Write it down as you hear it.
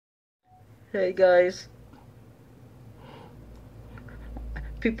Hey guys,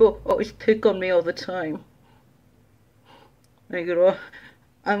 people always pick on me all the time. And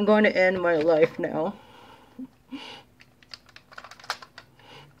I'm going to end my life now.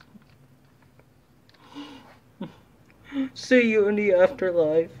 See you in the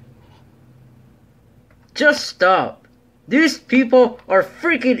afterlife. Just stop. These people are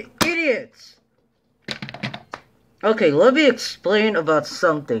freaking idiots. Okay, let me explain about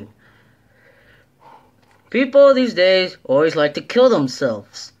something. People these days always like to kill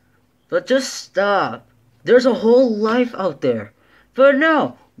themselves. But just stop. There's a whole life out there. But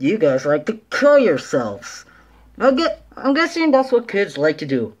no, you guys like to kill yourselves. I'm guessing that's what kids like to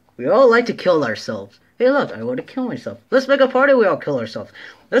do. We all like to kill ourselves. Hey look, I want to kill myself. Let's make a party we all kill ourselves.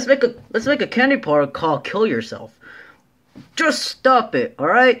 Let's make a candy party called Kill Yourself. Just stop it,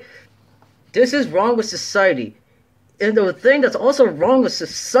 alright? This is wrong with society. And the thing that's also wrong with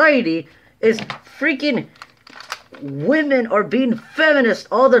society is freaking women are being feminist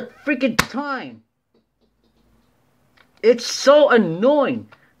all the freaking time. It's so annoying.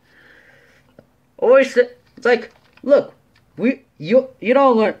 Always, it's like, look, you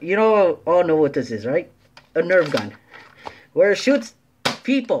all know what this is, right? A Nerf gun, where it shoots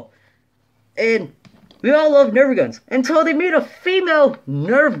people, and we all love Nerf guns until they made a female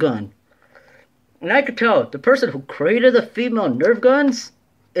Nerf gun. And I could tell the person who created the female Nerf guns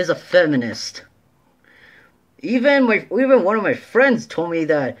is a feminist. Even one of my friends told me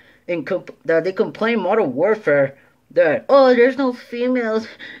that that they complain Modern Warfare that there's no females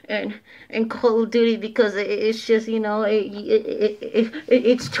in Call of Duty because it's just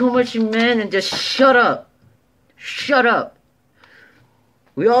it's too much men, and just shut up.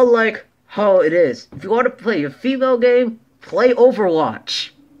 We all like how it is. If you want to play a female game, play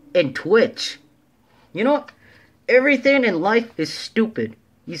Overwatch and Twitch. You know, everything in life is stupid.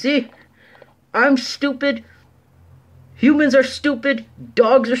 You see, I'm stupid. Humans are stupid.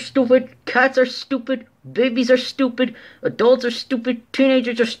 Dogs are stupid. Cats are stupid. Babies are stupid. Adults are stupid.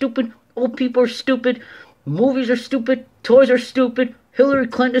 Teenagers are stupid. Old people are stupid. Movies are stupid. Toys are stupid. Hillary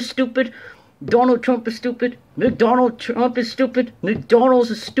Clinton is stupid. Donald Trump is stupid. McDonald Trump is stupid. McDonald's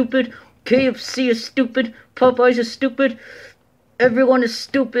is stupid. KFC is stupid. Popeyes is stupid. Everyone is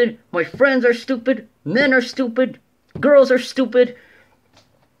stupid. My friends are stupid. Men are stupid. Girls are stupid.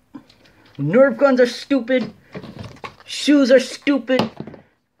 Nerf guns are stupid. Shoes are stupid.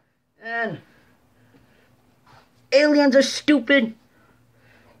 And aliens are stupid.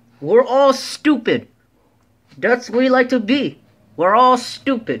 We're all stupid. That's what we like to be. We're all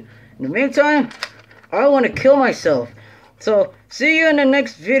stupid. In the meantime, I want to kill myself. So, see you in the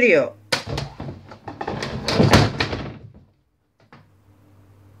next video.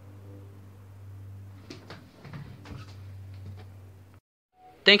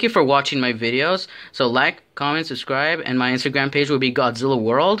 Thank you for watching my videos. So like, comment, subscribe, and my Instagram page will be Godzilla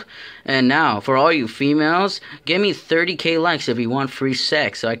World. And now, for all you females, give me 30k likes if you want free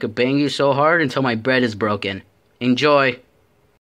sex so I could bang you so hard until my bread is broken. Enjoy.